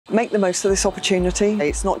Make the most of this opportunity.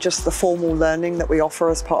 It's not just the formal learning that we offer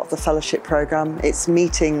as part of the fellowship programme, it's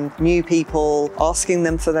meeting new people, asking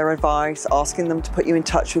them for their advice, asking them to put you in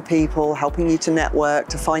touch with people, helping you to network,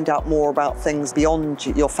 to find out more about things beyond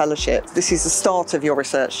your fellowship. This is the start of your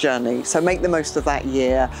research journey, so make the most of that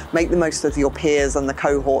year, make the most of your peers and the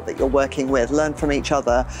cohort that you're working with, learn from each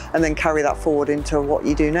other, and then carry that forward into what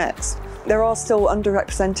you do next. There are still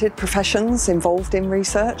underrepresented professions involved in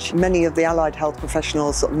research. Many of the allied health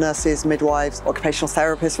professionals, sort of nurses, midwives, occupational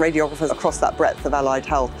therapists, radiographers, across that breadth of allied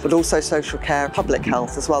health, but also social care, public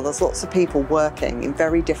health as well. There's lots of people working in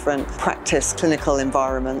very different practice clinical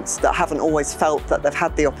environments that haven't always felt that they've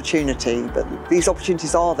had the opportunity, but these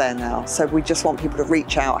opportunities are there now. So we just want people to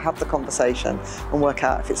reach out, have the conversation and work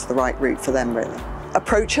out if it's the right route for them really.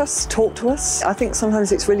 Approach us, talk to us. I think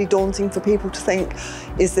sometimes it's really daunting for people to think,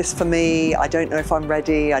 is this for me? I don't know if I'm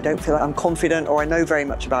ready, I don't feel like I'm confident or I know very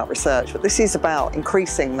much about research. But this is about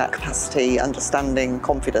increasing that capacity, understanding,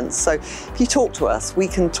 confidence. So if you talk to us, we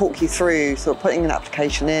can talk you through sort of putting an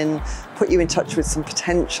application in, put you in touch with some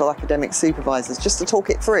potential academic supervisors just to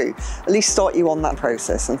talk it through, at least start you on that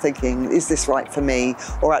process and thinking, is this right for me?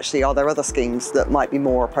 Or actually, are there other schemes that might be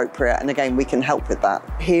more appropriate? And again, we can help with that.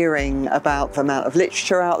 Hearing about the amount of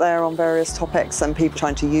literature out there on various topics and people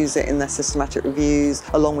trying to use it in their systematic reviews,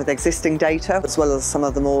 along with existing data, as well as some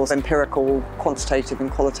of the more empirical, quantitative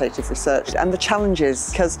and qualitative research. And the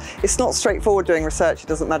challenges, because it's not straightforward doing research. It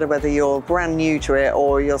doesn't matter whether you're brand new to it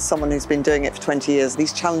or you're someone who's been doing it for 20 years.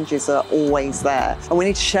 These challenges are always there and we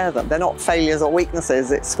need to share them. They're not failures or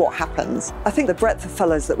weaknesses, it's what happens. I think the breadth of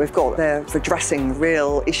fellows that we've got, they're addressing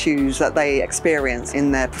real issues that they experience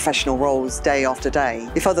in their professional roles day after day.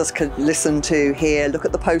 If others could listen to, hear, look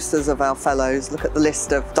at the posters of our fellows, look at the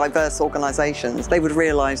list of diverse organisations, they would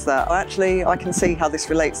realise that actually I can see how this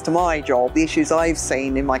relates to my job, the issues I've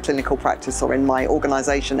seen in my clinical practice or in my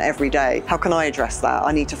organisation every day. How can I address that?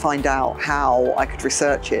 I need to find out how I could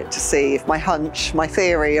research it to see if my hunch, my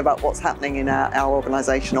theory about what's happening in our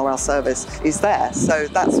organisation or our service is there. So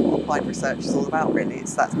that's what applied research is all about really.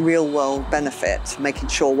 It's that real world benefit, making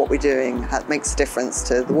sure what we're doing makes a difference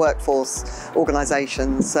to the workforce,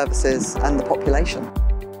 organisations, services and the population.